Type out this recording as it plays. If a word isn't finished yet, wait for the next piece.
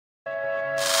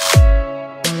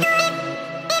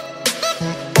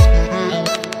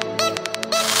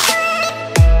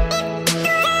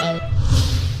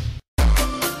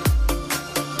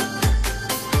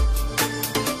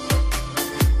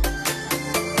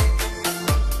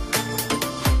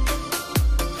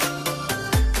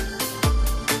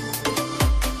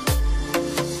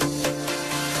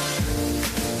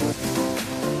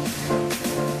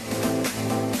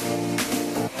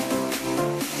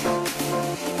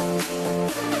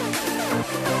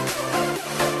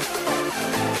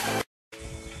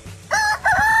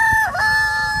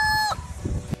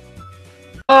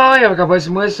Hai, apa khabar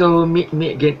semua? So, meet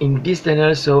me again in this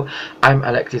channel. So, I'm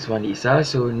alexiswandy.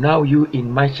 So, now you in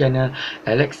my channel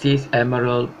Alexis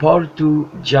Emerald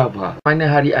Portujava. Mana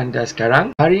hari anda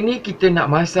sekarang? Hari ni kita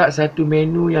nak masak satu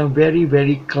menu yang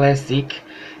very classic,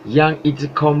 yang it's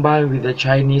combined with the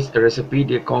Chinese recipe.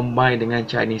 Dia combine dengan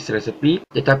Chinese recipe,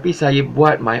 tetapi saya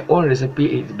buat my own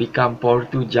recipe. It become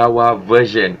Portujava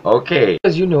version. Okay,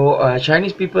 as you know,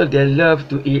 Chinese people, they love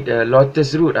to eat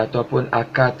lotus root ataupun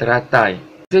akar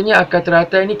teratai. Biasanya akar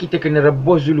teratai ni kita kena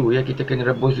rebus dulu ya. Kita kena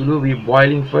rebus dulu. We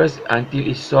boiling first until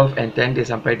it's soft and tender,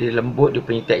 sampai dia lembut, dia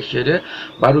punya texture dia.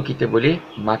 Baru kita boleh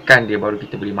makan dia, baru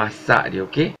kita boleh masak dia.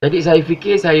 Okay, jadi saya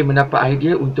fikir saya mendapat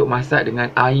idea untuk masak dengan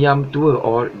ayam tua,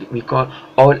 or we call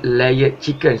all layered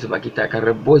chicken, sebab kita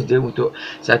akan rebus dia untuk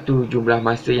satu jumlah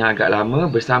masa yang agak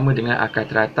lama bersama dengan akar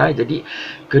teratai. Jadi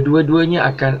kedua-duanya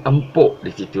akan empuk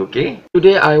di situ. Okay,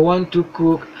 today I want to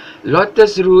cook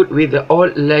lotus root with the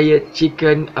all layered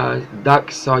chicken dark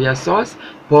soya sauce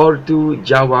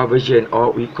Portujava version,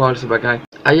 or we call sebagai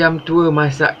ayam tua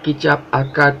masak kicap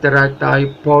akar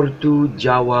teratai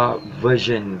Portujava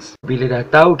versions. Bila dah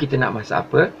tahu kita nak masak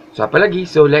apa, so apa lagi?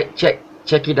 So let's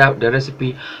check it out, the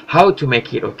recipe, how to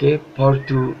make it. Okay,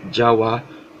 Portujava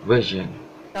version.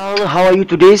 How are you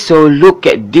today? So look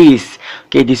at this.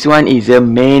 Okay, this one is a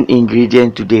main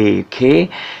ingredient today. Okay,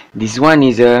 this one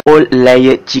is a all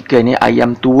layered chicken,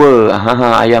 ayam tua,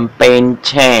 ayam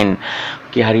pencen.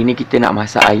 Okay, hari ni kita nak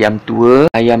masak ayam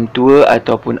tua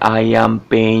ataupun ayam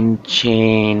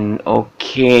pencen.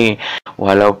 Okay,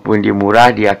 walaupun dia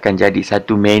murah, dia akan jadi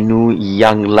satu menu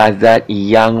yang lazat,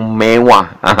 yang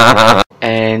mewah.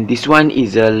 And this one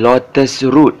is a lotus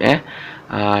root.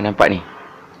 Nampak ni?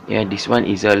 Yeah, this one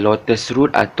is a lotus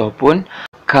root ataupun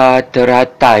akar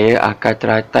teratai, akar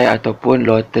teratai ataupun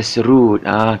lotus root.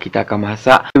 Kita akan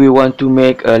masak. We want to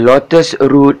make a lotus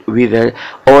root with a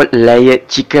all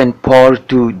layered chicken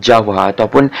Portujava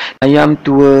ataupun ayam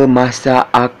tua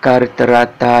masak akar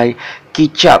teratai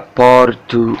kicap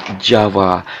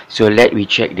Portujava. So let we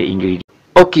check the ingredients.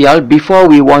 Okay y'all, before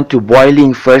we want to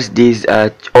boiling first this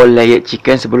all layered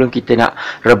chicken, sebelum kita nak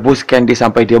rebuskan dia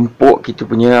sampai dia empuk, kita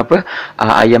punya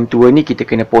ayam tua ni kita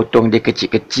kena potong dia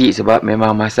kecil-kecil, sebab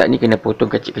memang masak ni kena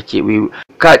potong kecil-kecil. We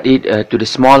cut it to the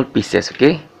small pieces.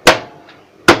 Okay,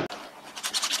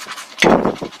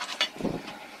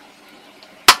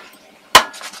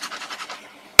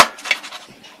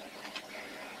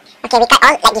 we cut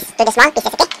all like this to the small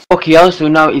pieces. Okay, so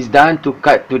now it's done to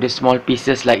cut to the small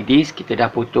pieces like this. Kita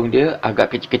dah potong dia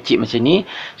agak kecil-kecil macam ni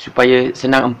supaya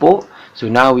senang empuk.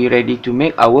 So now we ready to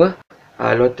make our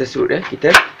lotus root.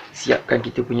 Kita siapkan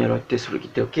kita punya lotus root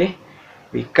kita. Okay,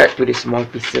 we cut to the small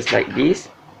pieces like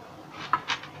this.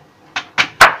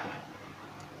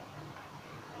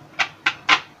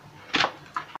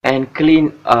 And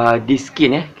clean this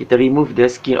skin. Kita remove the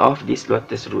skin of this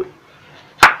lotus root.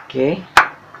 Okay,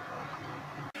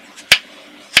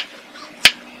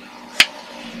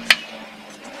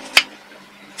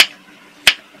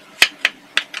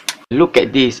 look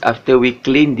at this. After we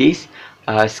clean this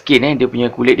skin, dia punya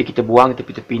kulit dia kita buang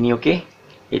tepi-tepi ni. Okay,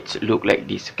 it's look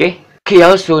like this. Okay,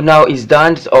 so now it's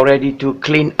done. It's already to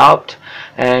clean out.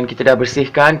 And kita dah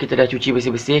bersihkan, kita dah cuci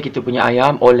bersih-bersih kita punya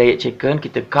ayam all layered chicken.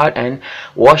 Kita cut and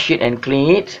wash it and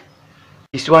clean it.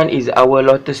 This one is our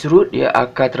lotus root.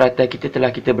 Akar teratai kita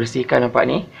telah kita bersihkan. Nampak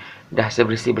ni, dah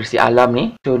sebersih-bersih alam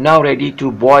ni. So now ready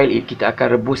to boil it. Kita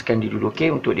akan rebuskan dia dulu.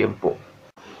 Okay, untuk dia empuk.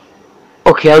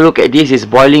 Okay, look at this. Is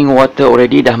boiling water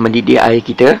already. Dah mendidih air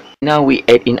kita. Now we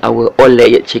add in our all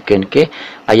layered chicken. Okay,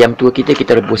 ayam tua kita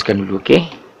rebuskan dulu. Okay,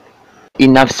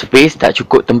 enough space, tak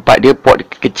cukup tempat dia, pot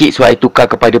kecil, so I tukar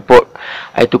kepada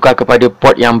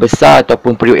pot yang besar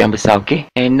ataupun periuk yang besar. Okay,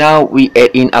 and now we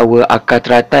add in our akar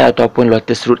teratai ataupun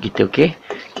lotus root kita. Okay,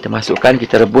 kita masukkan,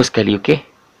 kita rebus sekali. Okay,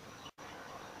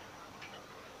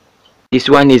 this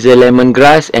one is a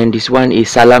lemongrass and this one is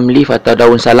salam leaf atau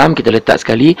daun salam. Kita letak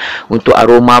sekali untuk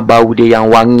aroma bau dia yang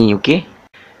wangi. Okay,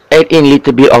 add in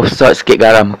little bit of salt, sikit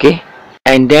garam. Okay,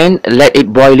 and then let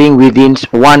it boiling within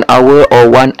 1 hour or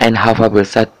 1.5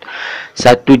 hours. 1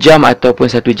 jam ataupun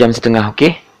 1 jam setengah.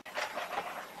 Okay,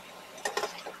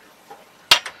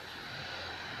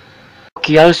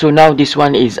 so now this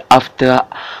one is after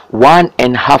 1.5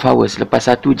 hours, lepas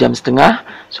 1 jam setengah.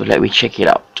 So let we check it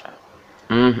out.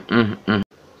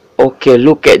 Okay,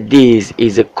 look at this.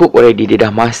 Is a cook already. Dia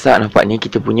dah masak. Nampak ni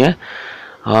kita punya.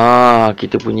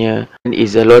 Kita punya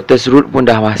is a lotus root pun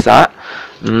dah masak.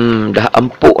 Dah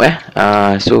empuk.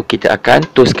 So kita akan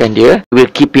toastkan dia.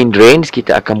 We'll keep in drains.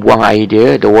 Kita akan buang air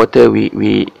dia. The water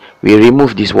we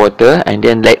remove this water and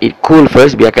then let it cool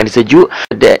first. Biarkan dia sejuk.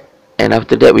 And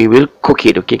after that we will cook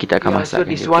it. Okay, kita akan masak. So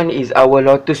this one is our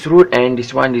lotus root, and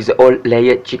this one is all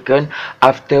layered chicken.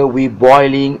 After we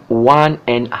boiling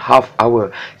 1.5 hour,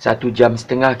 1 jam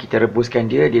setengah kita rebuskan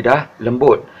dia dah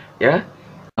lembut. Ya,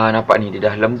 nampak ni, dia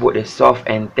dah lembut, dia soft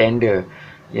and tender.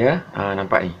 Ya,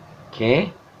 nampak ni.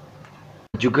 Okay,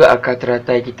 juga akar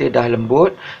teratai kita dah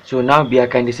lembut. So now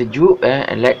biarkan dia sejuk,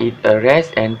 and let it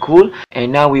rest and cool. And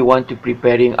now we want to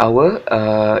preparing our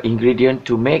ingredient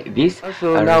to make this.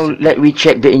 So now let we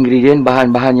check the ingredient,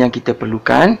 bahan-bahan yang kita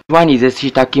perlukan. One is a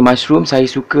shiitake mushroom. Saya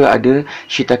suka ada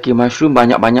shiitake mushroom,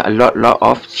 banyak-banyak, a lot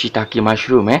of shiitake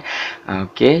mushroom.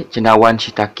 Okay, cendawan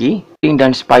shiitake.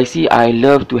 Dan spicy, I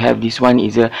love to have this one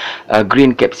is a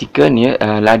green capsicum, ya,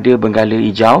 lada benggala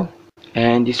hijau.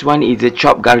 And this one is a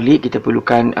chopped garlic. Kita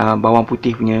perlukan bawang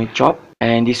putih punya chop.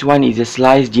 And this one is a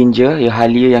sliced ginger, ya,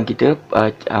 halia yang kita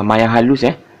mayang halus.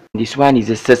 This one is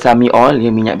a sesame oil,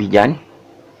 ya, minyak bijan.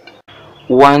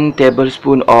 1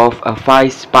 tablespoon of 5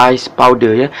 spice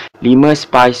powder, ya, 5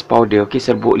 spice powder. Okay,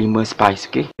 serbuk 5 spice.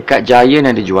 Okay, dekat Giant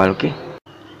ada jual. Okay.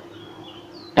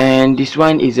 And this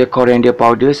one is a coriander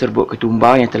powder, serbuk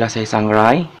ketumbar yang telah saya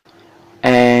sangrai.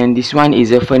 And this one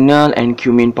is a fennel and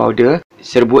cumin powder,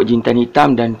 serbuk jintan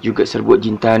hitam dan juga serbuk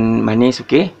jintan manis.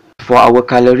 Okay. For our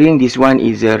colouring, this one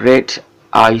is a red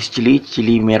ice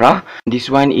chili merah. This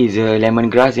one is a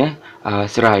lemongrass, ya,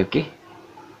 serai. Okay.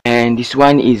 And this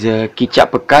one is a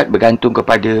kicap pekat, bergantung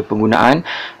kepada penggunaan.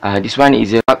 This one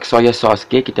is a dark soya sauce.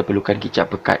 Okay, kita perlukan kicap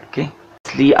pekat. Okay.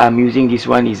 Lastly, I'm using this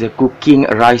one is a cooking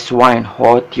rice wine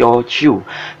Ho Tio Chu.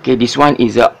 Okay, this one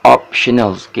is a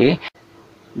optional. Okay.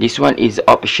 This one is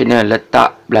optional.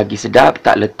 Letak lagi sedap,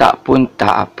 tak letak pun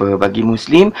tak apa. Bagi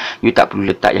Muslim, you tak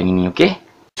perlu letak yang ini. Okay.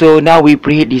 So now we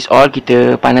preheat this all.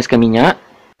 Kita panaskan minyak.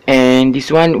 And this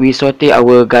one we saute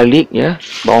our garlic, ya,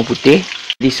 bawang putih.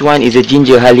 This one is a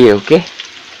ginger halia. Okay.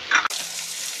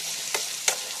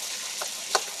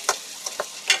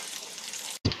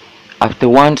 After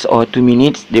 1 or 2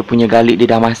 minutes, dia punya garlic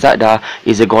dia dah masak, dah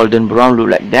is a golden brown,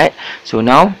 look like that. So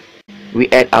now we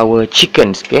add our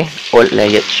chickens. Okay, all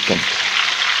layered chicken.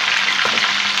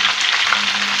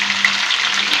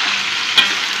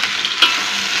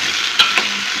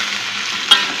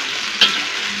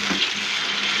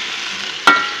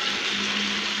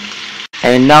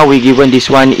 And now we given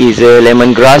this one is a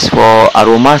lemongrass for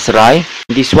aroma, serai.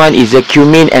 This one is a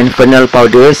cumin and fennel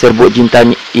powder, serbuk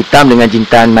jintan hitam dengan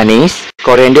jintan manis.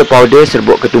 Coriander powder,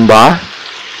 serbuk ketumbar.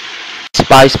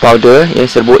 Spice powder, ya,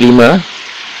 serbuk 5.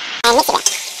 And mix it up.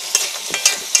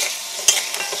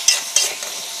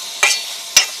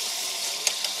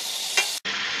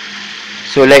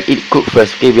 So let it cook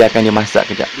first. Okay, biarkan dia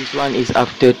masak kejap. This one is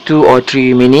after 2 or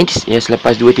 3 minutes. Ya,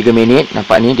 selepas 2-3 minit,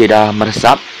 nampak ni dia dah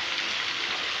meresap.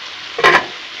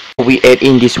 We add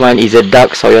in this one is a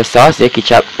dark soya sauce, ya,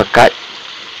 kicap pekat.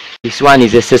 This one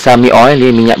is a sesame oil,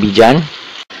 ya, minyak bijan.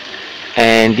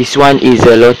 And this one is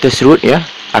a lotus root, ya,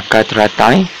 akar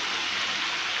teratai.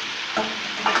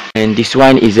 And this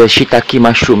one is a shiitake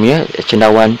mushroom, ya,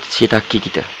 cendawan shiitake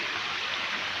kita.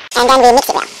 And then we mix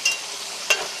it well.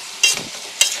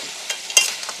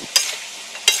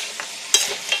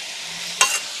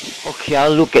 Okay,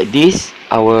 I'll look at this.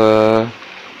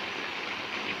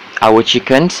 Our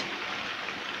chickens.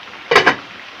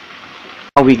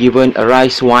 Now we given a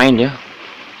rice wine, ya,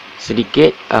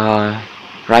 sedikit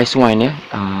rice wine, ya.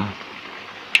 And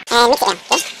mix it well.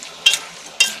 Okay.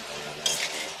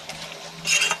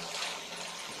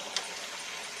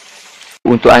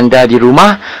 Untuk anda di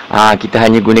rumah, kita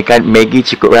hanya gunakan Maggi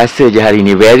cukup rasa je hari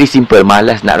ni. Very simple.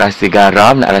 Malas nak rasa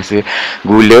garam, nak rasa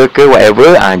gula ke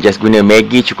whatever, just guna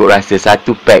Maggi cukup rasa. 1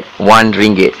 pack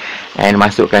RM1. And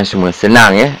masukkan semua.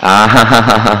 Senang, ya.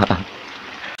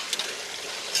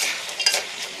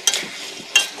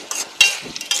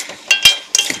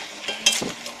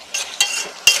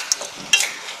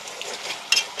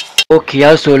 Okay,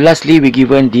 so lastly we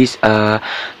given this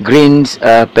green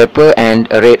pepper and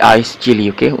red ice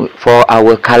chili. Okay, for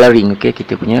our colouring. Okay,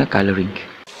 kita punya colouring.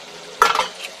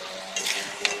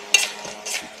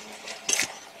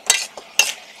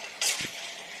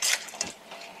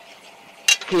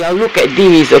 Okay, look at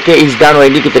this. Okay, it's done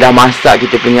already. Kita dah masak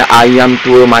kita punya ayam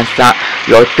tua masak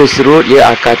lotus root,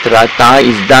 ya, akar teratai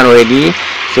is done already.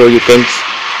 So you can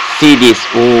see this.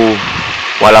 Oh,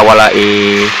 wala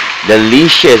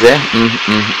delicious, eh.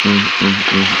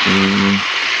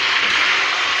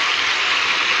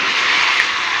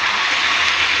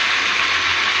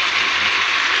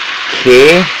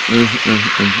 Okay.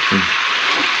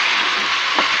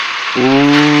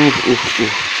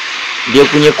 Dia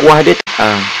punya kuah dia,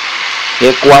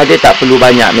 kuah dia tak perlu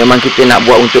banyak. Memang kita nak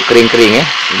buat untuk kering-kering,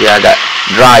 dia agak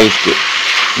dry sikit.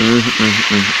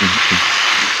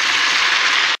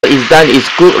 It's done, it's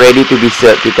cooked, ready to be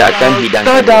served. Kita akan hidangkan.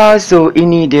 Tada! So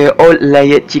ini dia old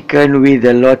layered chicken with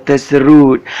the lotus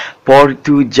root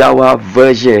Portujawa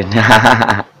version.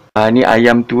 Ni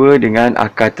ayam tua dengan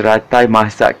akar teratai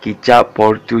masak kicap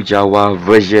Portujawa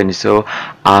version. So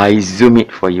I zoom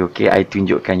it for you, okay? I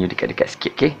tunjukkan you dekat-dekat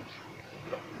sikit, okay?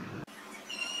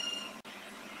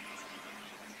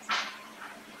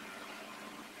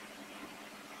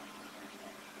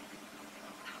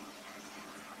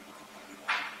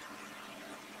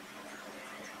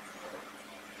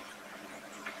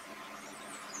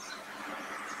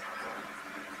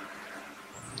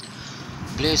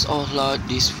 Bless, O Lord,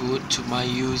 this food to my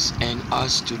use and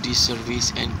us to this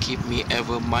service, and keep me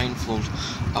ever mindful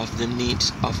of the needs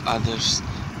of others.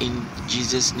 In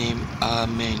Jesus' name,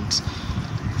 Amen.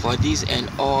 For this and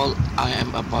all I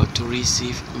am about to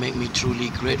receive, make me truly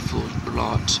grateful,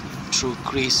 Lord. Through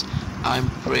Christ, I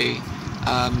pray.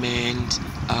 Amen.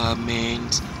 Amen.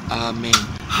 Amen.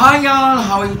 Hi y'all,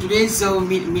 how are you today? So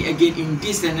meet me again in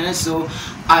this channel. So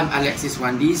I'm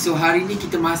alexiswandy. So hari ni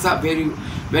kita masak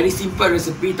very simple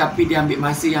recipe, tapi dia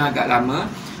ambil masa yang agak lama.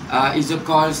 It's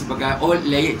called sebagai old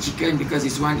layered chicken because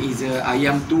this one is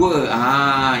ayam tua.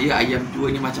 Ya, ayam tua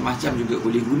ni macam-macam juga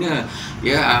boleh guna.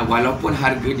 Ya, walaupun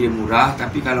harga dia murah,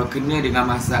 tapi kalau kena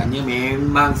dengan masaknya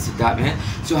memang sedap ya.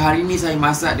 So hari ni saya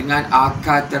masak dengan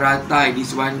akar teratai.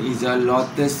 This one is a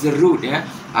lotus root ya,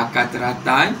 akar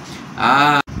teratai.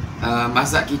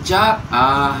 Masak kicap.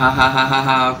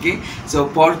 Okay.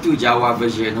 So Portujawa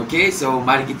version. Okay. So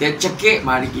mari kita cekik,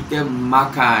 mari kita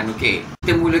makan. Okay.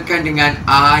 Kita mulakan dengan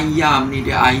ayam ni,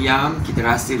 dia ayam. Kita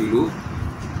rasa dulu.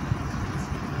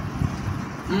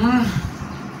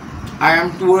 Ayam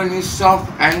tua ni soft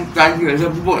and tender,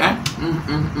 lembut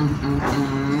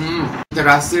Kita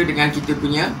rasa dengan kita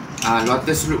punya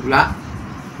lotus root pula.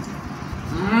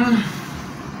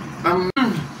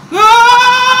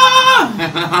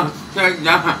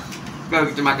 Kalau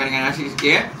kita makan dengan nasi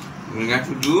sikit, dengan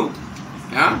sudu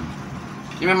ya.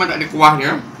 Ini memang tak ada kuah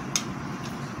dia.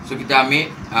 So kita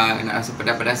ambil nak rasa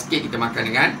pedas-pedas sikit, kita makan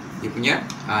dengan dia punya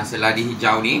seladi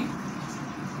hijau ni.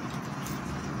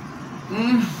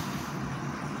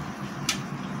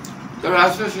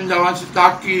 Terasa sendawan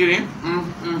setaki ni.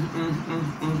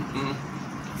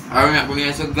 Kalau nak guna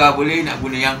yang segar boleh, nak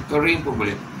guna yang kering pun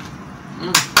boleh.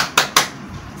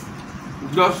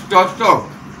 Dos.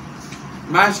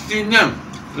 Mastinya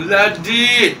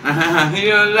ladit.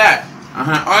 Hialat.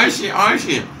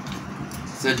 Oishi.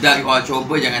 Sedap. Awak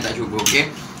cuba, jangan tak cuba,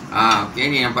 okey? Okey,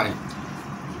 ni nampak ni.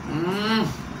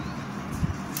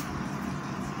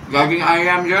 Daging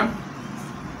ayam je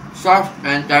soft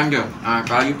and tender.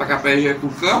 Kalau you pakai pressure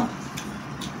cooker,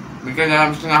 mungkin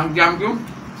dalam setengah jam tu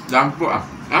dah empuk lah.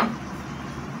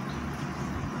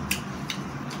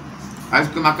 Saya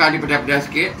suka makan dia pedas-pedas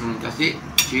sikit. Kasih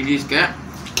cili sikit.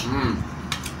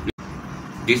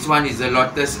 This one is the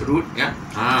lotus root ya.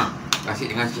 Kasih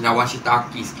dengan cendawan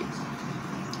shiitake sikit.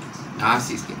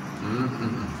 Nasi sikit.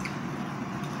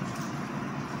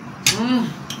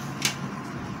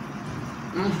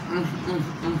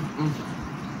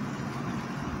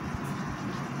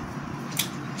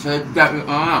 Sedap.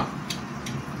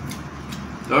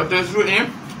 Lotus root ni,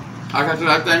 akar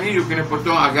teratai ni you kena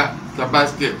potong agak tebal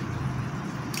sikit,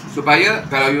 supaya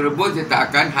kalau you rebus dia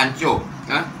tak akan hancur.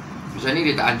 Macam ni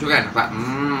dia tak hancur kan, nampak?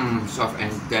 Soft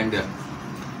and tender.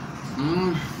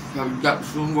 Sedap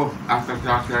sungguh akar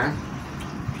teratai.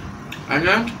 And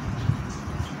then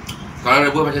kalau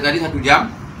rebus macam tadi 1 jam,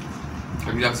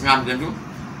 1 jam setengah macam tu.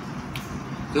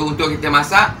 So untuk kita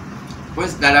masak pun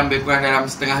lebih kurang dalam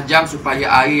setengah jam,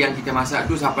 supaya air yang kita masak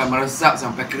tu sampai meresap,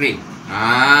 sampai kering.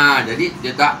 Jadi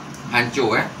dia tak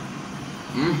hancur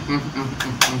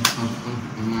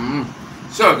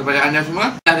So kepada anda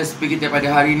semua, resipi kita pada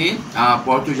hari ni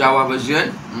Portujawa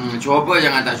version. Cuba,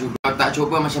 jangan tak cuba. Kalau tak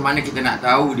cuba, macam mana kita nak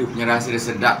tahu dia punya rasa dia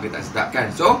sedap ke tak sedap kan?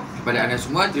 So kepada anda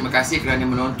semua, terima kasih kerana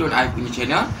menonton I punya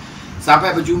channel.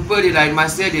 Sampai berjumpa di lain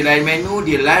masa, di lain menu,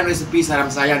 di lain resipi. Salam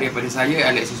sayang daripada saya,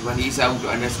 alexiswandy,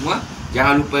 untuk anda semua.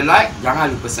 Jangan lupa like,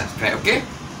 jangan lupa subscribe, okay?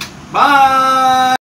 Bye.